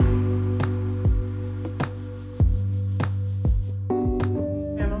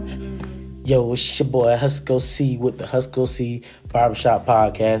Yo, it's your boy Husko C with the Husko C Barbershop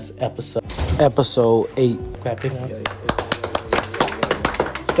Podcast, episode 8. Clap it up.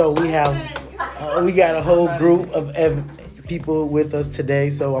 So we got a whole group of people with us today.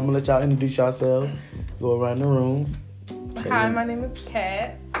 So I'm gonna let y'all introduce yourselves. Go around the room. Hi, my name is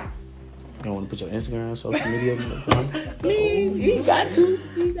Kat. You don't want to put your Instagram, social media, or something? You got to.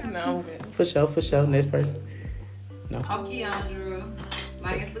 No, I'm good. For sure. Next person. No. Okay, Andrew.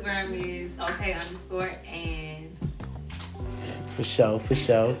 My Instagram is okay_and. For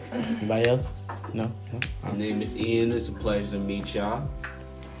sure. Anybody else? No. My name is Ian. It's a pleasure to meet y'all.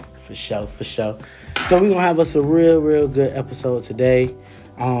 For sure. So we're going to have us a real good episode today.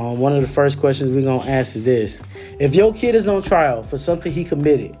 One of the first questions we're going to ask is this. If your kid is on trial for something he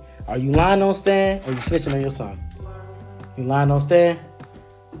committed, are you lying on stand or you snitching on your son? You lying on stand?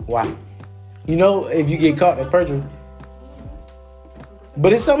 Why? You know if you get caught, that's perjury.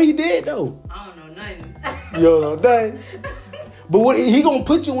 But it's something he did, though. I don't know nothing. You don't know nothing. But what he going to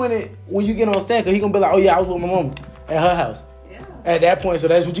put you in it when you get on stand, because he going to be like, oh, yeah, I was with my mom at her house. Yeah. At that point, so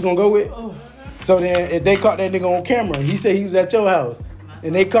that's what you going to go with? So then if they caught that nigga on camera, he said he was at your house,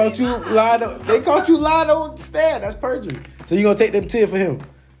 and they caught you lying on the stand, that's perjury. So you going to take them 10 for him.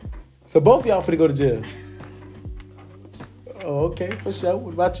 So both of y'all finna go to jail. Oh, okay, for sure.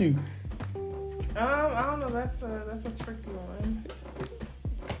 What about you? I don't know. That's a tricky one.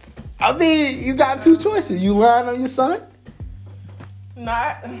 I mean, you got two choices. You lying on your son? No,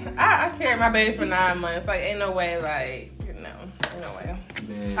 I carried my baby for 9 months. Like, ain't no way. Like, ain't no way.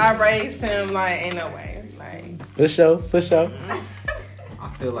 Man. I raised him. Like, ain't no way. Like, For sure. I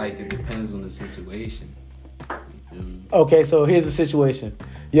feel like it depends on the situation. Okay, so here's the situation.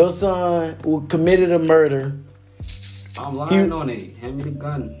 Your son committed a murder. I'm lying on it. Hand me the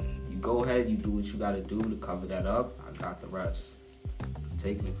gun. You go ahead. You do what you got to do to cover that up. I got the rest. I'm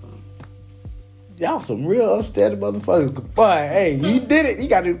taking it from him. Y'all some real upstanding motherfuckers. Boy, hey, you did it. You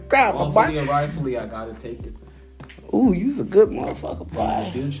got to grab my Wrongfully boy. and rightfully, I got to take it from him. Ooh, you's a good motherfucker, boy.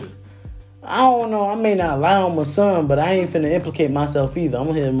 Future. I don't know. I may not lie on my son, but I ain't finna implicate myself either. I'm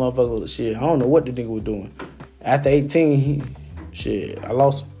gonna hit a motherfucker with the shit. I don't know what the nigga was doing. After 18, I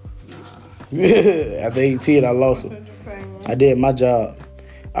lost him. After 18, I lost him. I did my job.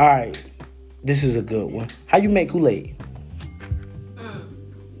 All right. This is a good one. How you make Kool-Aid?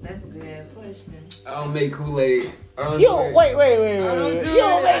 That's a good ass question. I don't make Kool-Aid. Wait. You don't make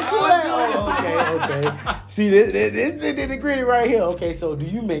Kool-Aid? Oh, okay. See, this is the nitty-gritty right here. Okay, so do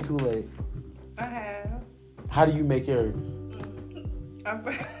you make Kool-Aid? I have. How do you make yours?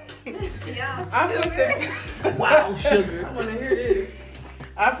 Wow, sugar. I want to hear this.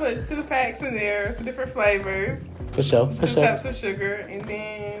 I put 2 packs in there, 2 different flavors, For sure. 2 cups of sugar, and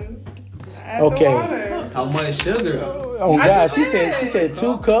then I add Okay. the water. How much sugar? Oh God, she said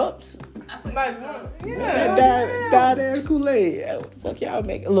 2 cups. Like, That yeah. died ass Kool-Aid. What the fuck y'all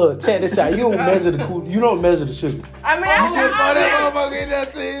make? Look, check this out. You don't measure the sugar. I mean, You just pour that motherfucker in there,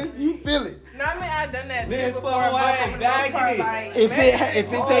 sis. You feel it. No, I mean, I've done that Then before, spell but half a for the bag most part, in it. like, If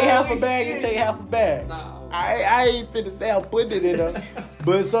it take half a bag, it take half a bag. Nah. I ain't finna say I'm putting it in there,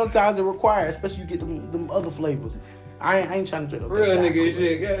 but sometimes it requires, especially you get them other flavors. I ain't trying to drink no Real damn nigga Kool-Aid.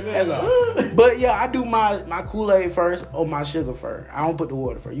 shit. That's all. But yeah, I do my Kool-Aid first or my sugar first. I don't put the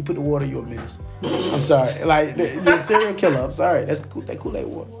water first. You put the water, you're a menace. I'm sorry. Like, you're a serial killer. I'm sorry. That's that Kool-Aid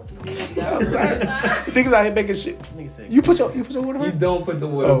water. I'm sorry. Niggas out here making shit. You put your water You first? don't put the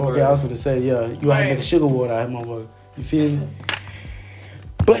water Oh, okay. I was first. gonna say, yeah. You out here making sugar water out here, motherfucker. You feel me?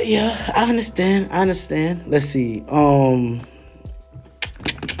 But yeah, I understand. Let's see. How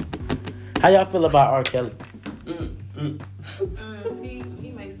y'all feel about R. Kelly? He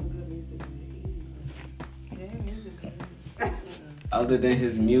makes some good music. Yeah, music good. Other than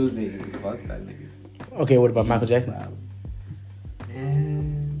his music, fuck that nigga. Okay, what about Michael Jackson?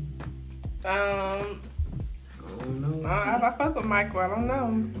 Man, I don't know. I fuck with Michael. I don't know.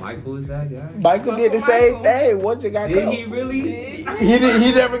 Michael is that guy. Michael did the same thing. Once you got Did caught. he really?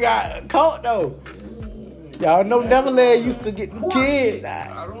 He never got caught though. Y'all know Neverland used to get kids.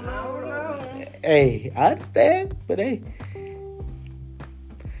 I don't know. Hey, I understand, but hey.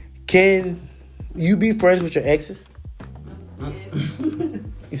 Can you be friends with your exes?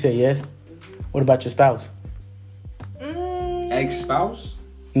 You say yes. What about your spouse? Ex-spouse?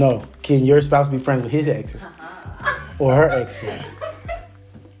 No. Can your spouse be friends with his exes? Or her exes?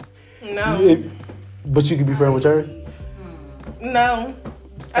 No. But you can be friends with hers? No.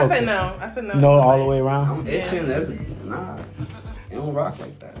 I Okay. say no. No, all the way around? I'm itching. That's nah. It don't rock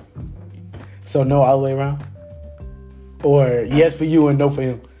like that. So no all the way around? Or yes for you and no for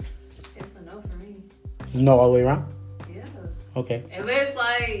him? It's a no for me. It's no all the way around? Yeah. Okay. Unless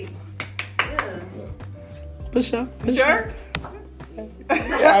like For sure. You sure?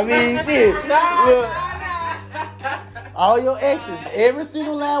 I mean, shit. Look, all your exes, every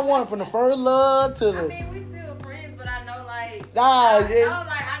single last one, from the first love to I the. mean, we still friends, but I know, like, Nah, I yeah.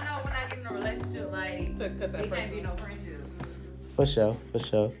 know when I get in a relationship, like, To cut that it can't be person. no friendship. For sure.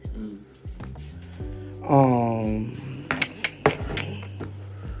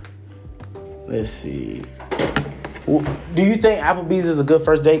 Let's see. Do you think Applebee's is a good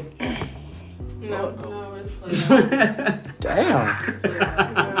first date? No. No, it's clear. Damn.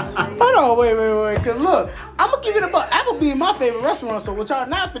 Hold on, wait. Cause look, I'm gonna give it a buck. Applebee's is my favorite restaurant, so what y'all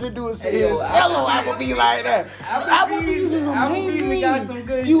not finna do is sit here and tell on Applebee's like that. Applebee's is amazing. Applebee's got some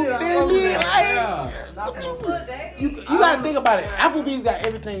good You shit. feel me? Yeah. You gotta think about it. Applebee's got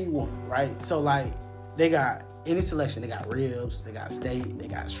everything you want, right? So like, they got any selection. They got ribs, they got steak, they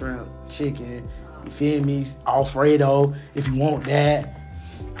got shrimp, chicken. You feel me? Alfredo, if you want that.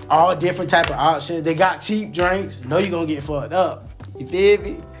 All different type of options. They got cheap drinks. Know you're gonna get fucked up. You feel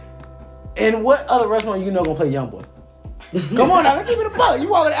me? And what other restaurant you know gonna play Youngboy? Come on now, let's give it a buck. You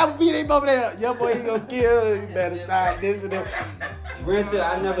walk to Applebee's, they over there. Youngboy, he gonna kill. You better stop this and that. Granted,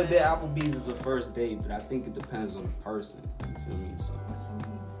 I never did Applebee's as a first date, but I think it depends on the person. You feel me? So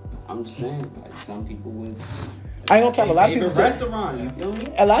I'm just saying, like some people would. I ain't gonna cap. A lot of people say restaurant. You feel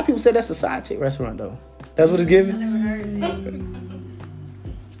me? a lot of people say that's a side chick restaurant though. That's what it's giving. Never heard of it.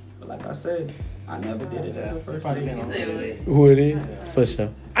 But like I said, I never did it as a first date. Who it is? For sure.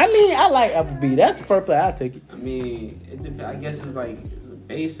 I mean, I like Applebee's. That's the first place I take it. I mean, it depends. I guess it's like it's a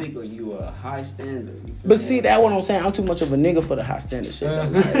basic or you a high standard. You feel But me? see, that's what I'm saying. I'm too much of a nigga for the high standard shit.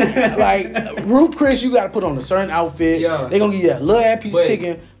 Like, Root Chris, you gotta put on a certain outfit. Yeah. They gonna give you that little ass piece of Wait.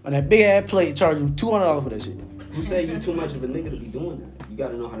 chicken on that big ass plate, charge you $200 for that shit. Who say you too much of a nigga to be doing that? You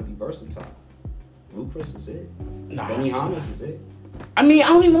gotta know how to be versatile. Blue Chris is it. Nah, Benny it's not. Hannes is it. I mean, I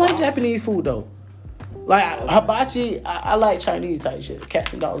don't even like Japanese food though. Like hibachi, I like Chinese type shit.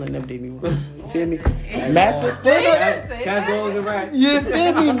 Cats and dogs ain't never did me wrong. You feel me? Master Splinter. Casseroles and rats. You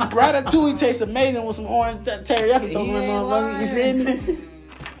feel me? Ratatouille tastes amazing with some orange teriyaki sauce. You feel me?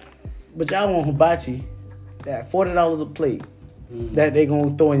 But y'all want hibachi, that $40 a plate, that they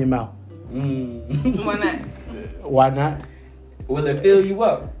gonna throw in your mouth. Why not? Why not? Will it fill you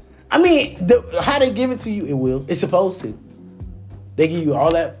up? I mean, how they give it to you, it will. It's supposed to. They give you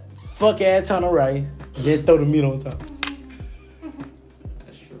all that fuck ass ton of rice, then throw the meat on top.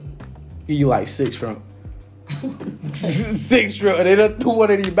 That's true. Give you like 6 shrimp. 6 shrimp. And they done threw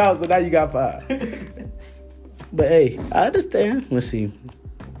one of these out, so now you got 5. But hey, I understand. Let's see.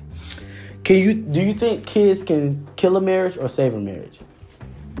 Do you think kids can kill a marriage or save a marriage?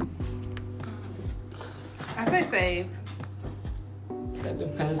 I say save. That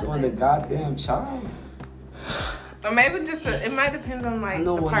depends on the goddamn child. Or maybe just it might depend on like I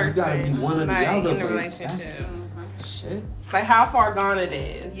know the what, person, you gotta be one or the like other, in the but relationship, Shit. like how far gone it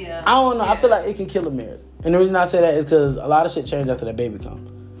is. Yeah. I don't know. I feel like it can kill a marriage. And the reason I say that is because a lot of shit change after that baby come.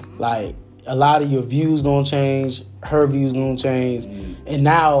 Like, a lot of your views gonna change, her views gonna change. And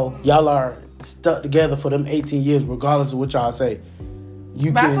now, y'all are stuck together for them 18 years, regardless of what y'all say.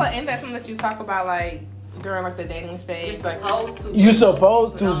 But I feel like ain't that something that you talk about like during like the dating stage? You're Like, supposed to. You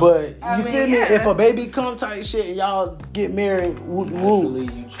supposed to, but I you mean, feel me? yeah. If a baby come type shit and y'all get married, woo. Naturally,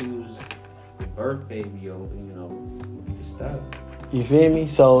 you choose the birth baby over, the stuff. You feel me?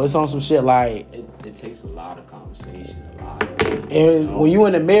 So it's on some shit like, It takes a lot of conversation, and when you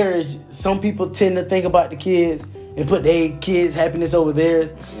in a marriage, some people tend to think about the kids and put their kids' happiness over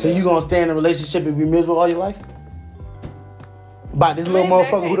theirs. So you gonna stay in a relationship and be miserable all your life? About this little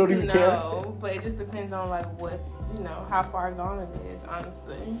motherfucker who don't even care? No, but it just depends on like what how far gone it is,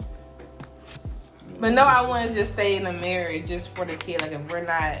 honestly. But no, I wouldn't just stay in a marriage just for the kid. Like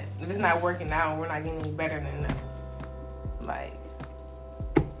if it's not working out, we're not getting any better than them. Like,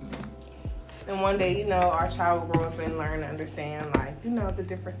 and one day, our child will grow up and learn to understand, like, the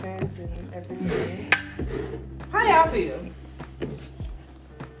differences and everything. How y'all feel?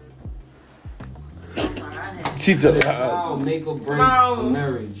 She Could took a child make or break No. a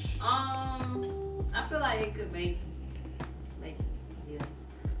marriage? I feel like it could make yeah.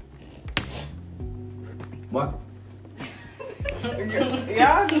 What?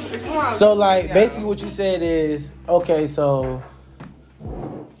 Y'all just, come on. So, like, Yeah. basically what you said is, okay, so,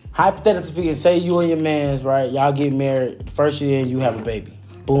 hypothetically speaking, say you and your mans, right? Y'all get married, first year and you have a baby.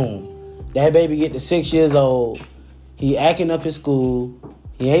 Boom. That baby get to 6 years old. He acting up in school.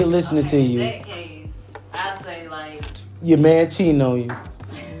 He ain't listening to you. In that case, I say like Your man cheating on you.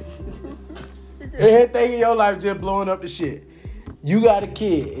 Everything in your life just blowing up the shit. You got a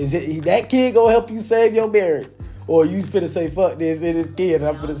kid. Is it that kid gonna help you save your marriage? Or you finna say, fuck this, and this kid, and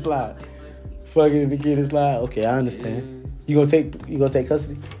I'm finna slide? Fucking the kid is like, okay, I understand. You gonna take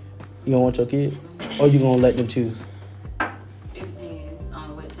custody? You gonna want your kid, or you gonna let them choose? It depends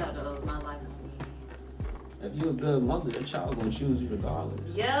on what child of my life I'm in. If you're a good mother, the child gonna choose you regardless.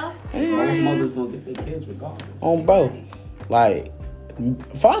 Yeah. Most mothers gonna get their kids regardless. On bro, like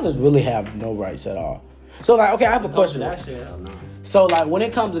fathers really have no rights at all. So like, okay, I have a question. That shit, hell no. So like, when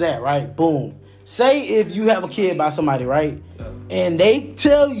it comes to that, right? Boom. Say if you have a kid by somebody, right? And they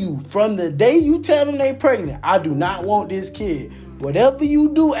tell you from the day you tell them they pregnant, I do not want this kid. Whatever you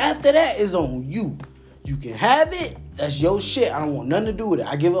do after that is on you. You can have it. That's your shit. I don't want nothing to do with it.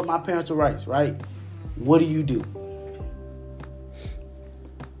 I give up my parental rights, right? What do you do?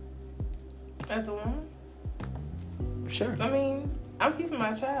 As a woman? Sure. I mean, I'm keeping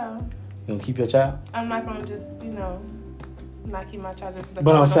my child. You gonna keep your child? I'm not gonna just, not keep my child just because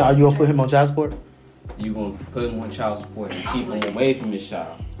But I'm saying, are you gonna put him on child support? You gonna put him on child support and keep him away from his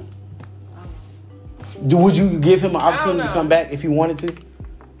child. Would you give him an opportunity to know. come back if you wanted to?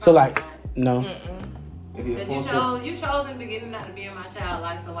 So like, no. If he Because you chose in the beginning not to be in my child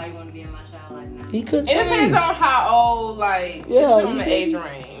life, so why you want to be in my child life now? He could It change. depends on how old, like, Yeah, on you the feel age me?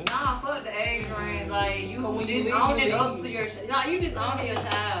 range. Nah, fuck the age range. Like, you But when you disown leave, it you up leave. to your child. Nah, you disown your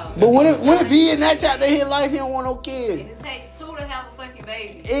child. But what if he in that chapter of his life, he don't want no kid? And it takes two to have a fucking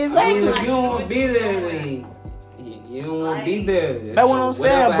baby. Exactly. If you don't want to be there, then you don't want to be there. That's what I'm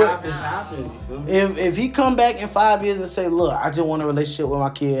saying, Whatever but- happens, you feel me? If he come back in 5 years and say, look, I just want a relationship with my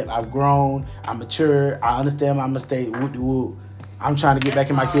kid. I've grown. I'm mature. I understand my mistake. Woo. I'm trying to get back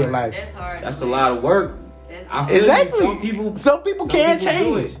in my kid life. That's hard. That's a lot of work. I feel Exactly. you. Some people can do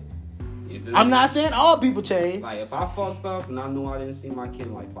change. it. You feel I'm me? not saying all people change. Like, if I fucked up and I knew I didn't see my kid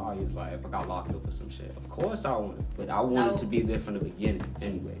in like 5 years, like if I got locked up or some shit, of course I want it. But I want it to be there from the beginning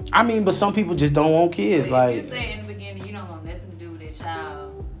anyway. I mean, but some people just don't want kids. If Like, you say in the beginning you don't want nothing to do with that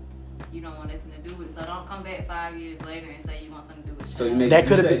child, you don't want nothing to do with it. So don't come back 5 years later and say you want something to do with it. So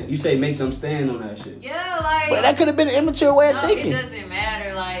you say make them stand on that shit. Yeah, like. but that could have been an immature way of no, thinking. it doesn't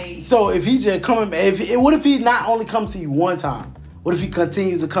matter. Like. So if he just coming, what if he not only comes to you one time? What if he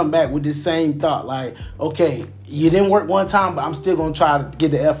continues to come back with this same thought? Like, okay, you didn't work one time, but I'm still gonna try to get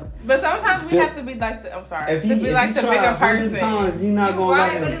the effort. But sometimes Still- we have to be like the, I'm sorry, If to be like the bigger person. Times, you're not You gonna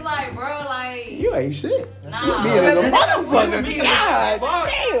right, like but it. it's like, bro, like. You ain't shit. Nah. You being a Because motherfucker. it's- God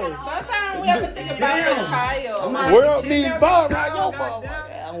damn. Sometimes we have to think about the Damn. child. I'm World not needs kidnapping bond, my right? child, Yo, goddamn.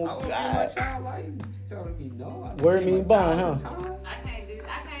 bond. I Oh, want God. my child, like, you telling me no. I Word came mean 1,000 bond, huh? times. I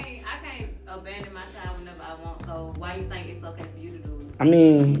can't abandon my child whenever I want. So why you think it's okay for you to do it? I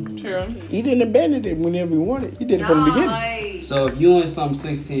mean, True. he didn't abandon it whenever he wanted. He did it from the beginning. Like, So if you and some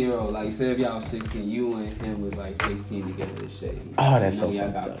 16-year-old, like say if y'all was 16, you and him was like 16 together and shit. Oh, that's and then so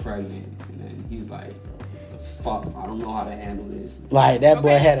y'all fucked got up. pregnant, and then he's like, the fuck, I don't know how to handle this. Like, that boy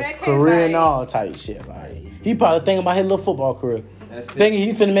Okay, had a that case, career and like- all type shit. Like, he probably thinking about his little football career. That's it. Thinking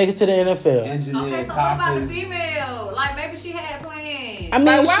he finna make it to the NFL. Engineer, okay, so what about the coppers. female? Like maybe she had plans. I mean,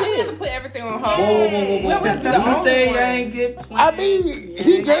 Like, why we have to shit. put everything on Whoa, hold? whoa, whoa, whoa, What whoa. was the You only say one? you ain't get I planned. mean,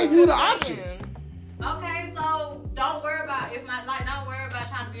 he gave you the option. Okay, so don't worry about don't worry about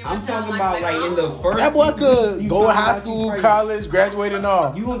trying to be in my I'm child talking life about later like in the on. first. That boy you could go to talking high about school, you pregnant. college, graduate and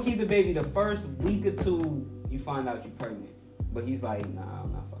all. You gonna keep the baby the first week or two. You find out you're pregnant, but he's like, nah,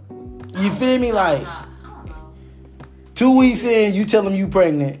 I'm not fucking with you. You feel me? Like, I don't know. 2 weeks in, you tell him you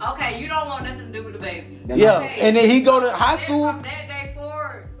pregnant. Okay, you don't want nothing to do with the baby. Then Yeah, Okay. and then he go to high Then school. From that day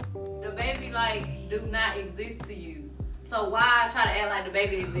forward, the baby like do not exist to you. So why try to act like the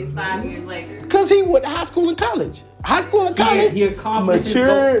baby exists 5 years later? Cause he went to high school and college. High school and college. He accomplished his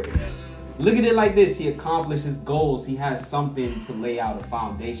Matured. Look at it like this: he accomplished his goals. He has something to lay out a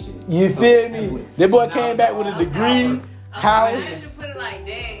foundation. You So, feel me? That boy came back with a degree, You house. should put it like that.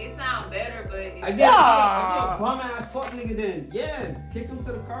 It sounds better, but it's I get Yeah. a bum ass fuck nigga. Then yeah, kick him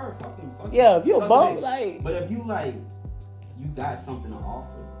to the curb. Fuck him. Yeah, if you a Suck bum, dick. like, But if you like, you got something to offer.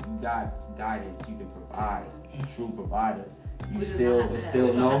 You got guidance. You can provide. A true provider. You we just still have to still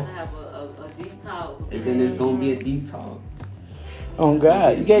have, know. We have to have a deep talk. And then there's gonna be a deep talk. oh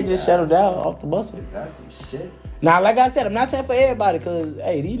God, you can't just shut him down off the muscle. Is that some shit? Now, like I said, I'm not saying for everybody, cause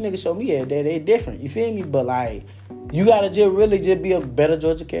hey, these niggas show me every day they different. You feel me? But like, you gotta just really just be a better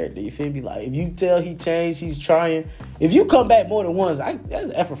Georgia character. You feel me? Like, if you tell he changed, he's trying. If you come back more than once, that's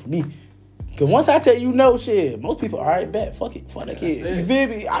an effort for me. Cause once I tell you no shit, most people all right, bet, fuck it, fuck that kid. it. You feel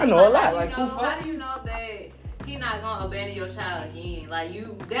me? I know a lot. Like, who fuck? How do you know that he not gonna abandon your child again? Like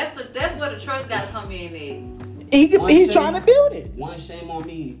that's where the trust gotta come in at. He's trying to build it. One shame on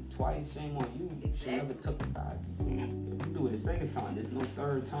me, twice shame on you. She never took it back. If you do it a second time, there's no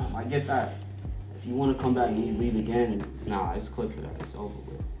third time. I get that. If you want to come back and you leave again, nah, it's quick for that. It's over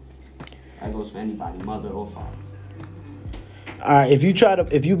with. That goes for anybody, mother or father. All right,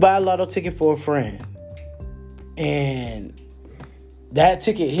 if you buy a lotto ticket for a friend, and that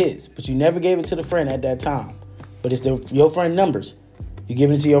ticket hits, but you never gave it to the friend at that time, but it's your friend numbers, you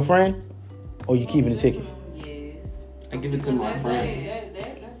giving it to your friend, or you keeping the ticket? Yes. I give it to my friend.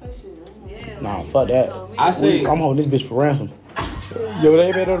 That's that shit. Yeah. Nah, fuck that. I say I'm holding this bitch for ransom. Yo,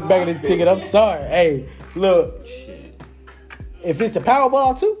 they made on the back of this ticket. I'm sorry. Hey, look. shit. If it's the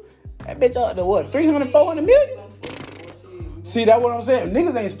Powerball too, that bitch up to what? 300, 400 million? See, that's what I'm saying.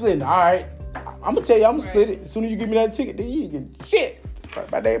 Niggas ain't splitting. All right. I'm going to tell you, I'm going to split it. As soon as you give me that ticket, then you get shit.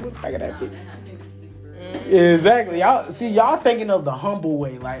 Fuck my neighbors. I got that bitch. Exactly. Y'all thinking of the humble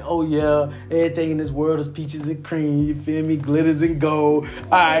way. Like, oh, yeah, everything in this world is peaches and cream. You feel me? Glitters and gold. All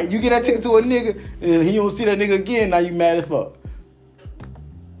right. You get that ticket to a nigga, and he don't see that nigga again. Now you mad as fuck.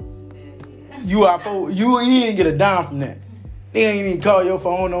 You ain't get a dime from that. They ain't even call your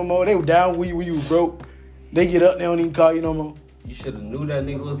phone no more. They were down when you was broke. They get up, they don't even call you no more. You should have knew that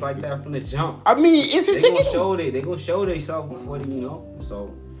nigga was like that from the jump. I mean, it's his ticket. They gonna show themselves before they,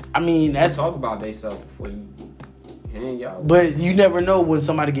 So I mean, that's talk about themselves before you hang out. But you never know when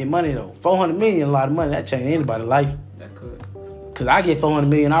somebody get money though. 400 million, a lot of money. That change anybody's life. That could. Cause I get 400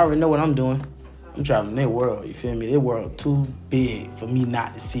 million, I already know what I'm doing. I'm traveling their world. You feel me? Their world too big for me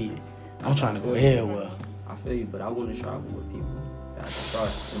not to see it. I'm trying to go everywhere. I feel you, but I want to travel with people that I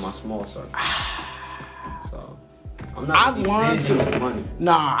trust in my small circle. So I'm not.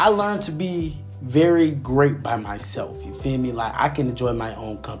 I learned to be very great by myself. You feel me? Like I can enjoy my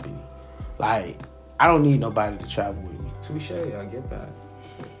own company. Like I don't need nobody to travel with me. Touche, I get that.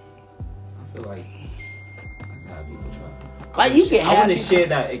 I feel like I gotta be able to travel. Like you can. I want to share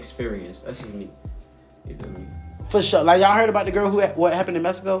that experience. That's just me. You feel me? For sure. Like y'all heard about the girl what happened in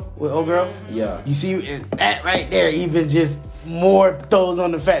Mexico with old girl? Yeah. You see, and that right there even just more throws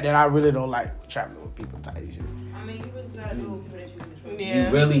on the fact that I really don't like traveling with people type shit. I mean, you really gotta do it with people that you really trust. Yeah.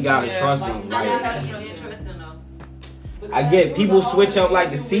 You really gotta trust them. Like, Like, I trust them though. I get people switch up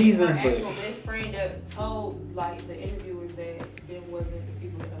like the seasons, but but actual best friend that told like the interviewers that them wasn't the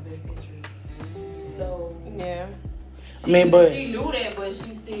people in her best interest. So yeah. She knew that, but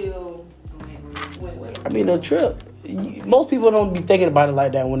she still went with it. I mean, a trip. Most people don't be thinking about it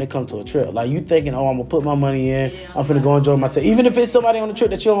like that when it comes to a trip. Like you thinking, oh, I'm gonna put my money in. I'm finna go enjoy myself. Even if it's somebody on the trip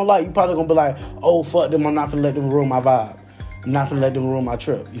that you don't like, you probably gonna be like, oh, fuck them. I'm not finna let them ruin my vibe. I'm not finna let them ruin my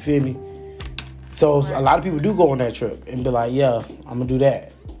trip. You feel me? So a lot of people do go on that trip and be like, yeah, I'm gonna do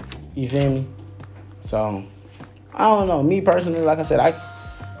that. You feel me? So I don't know. Me personally, like I said,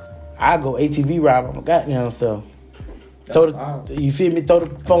 I go ATV ride by my goddamn self. You feel me? Throw the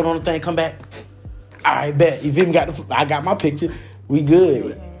phone on the thing, come back. All right, bet. You feel me? I got my picture. We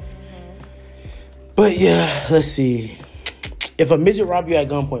good. But yeah, let's see. If a midget rob you at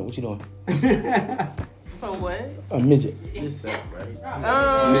gunpoint, what you doing? For what? A midget. It's up, right?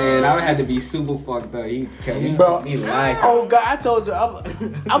 man, I would have to be super fucked up. He kept me lying. Oh God, I told you, I'm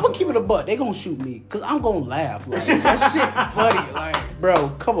gonna keep it a buck. They gonna shoot me, cause I'm gonna laugh. Like that shit funny. Like, bro,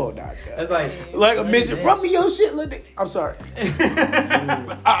 come on, now, That's like a midget. Run me your shit, little nigga. I'm sorry.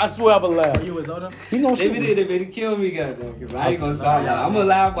 I swear I'm gonna laugh. You was on them? He gonna shoot me. They better kill me, goddamn. Cause I ain't gonna stop now. I'm gonna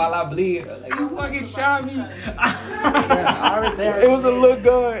laugh while I bleed. Like, you fucking shot me. It was a little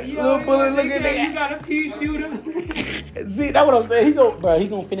gun, little bullet. Look at that. You got a pea shooter. See, that's what I'm saying. He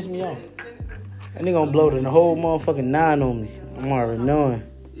gonna finish me off. And he gonna blow the whole motherfucking 9 on me. I'm already knowing.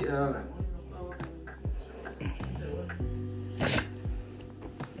 Yeah.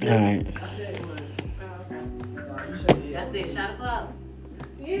 Alright. That's it. Shot o'clock.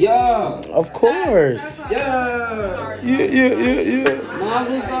 Yeah. Of course. Yeah. Yeah.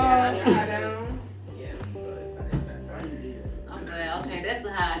 Mazel tov. I'm glad. Okay, that's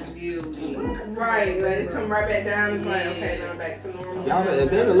the high view. Right, like it come right back down. It's like, okay, now back to normal. Y'all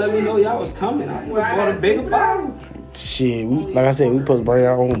better let me know y'all was coming. I would have bought a bigger bottle. Shit, like I said, we supposed to bring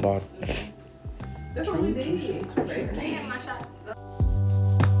our own bottle. That's what we did. Damn, my shot.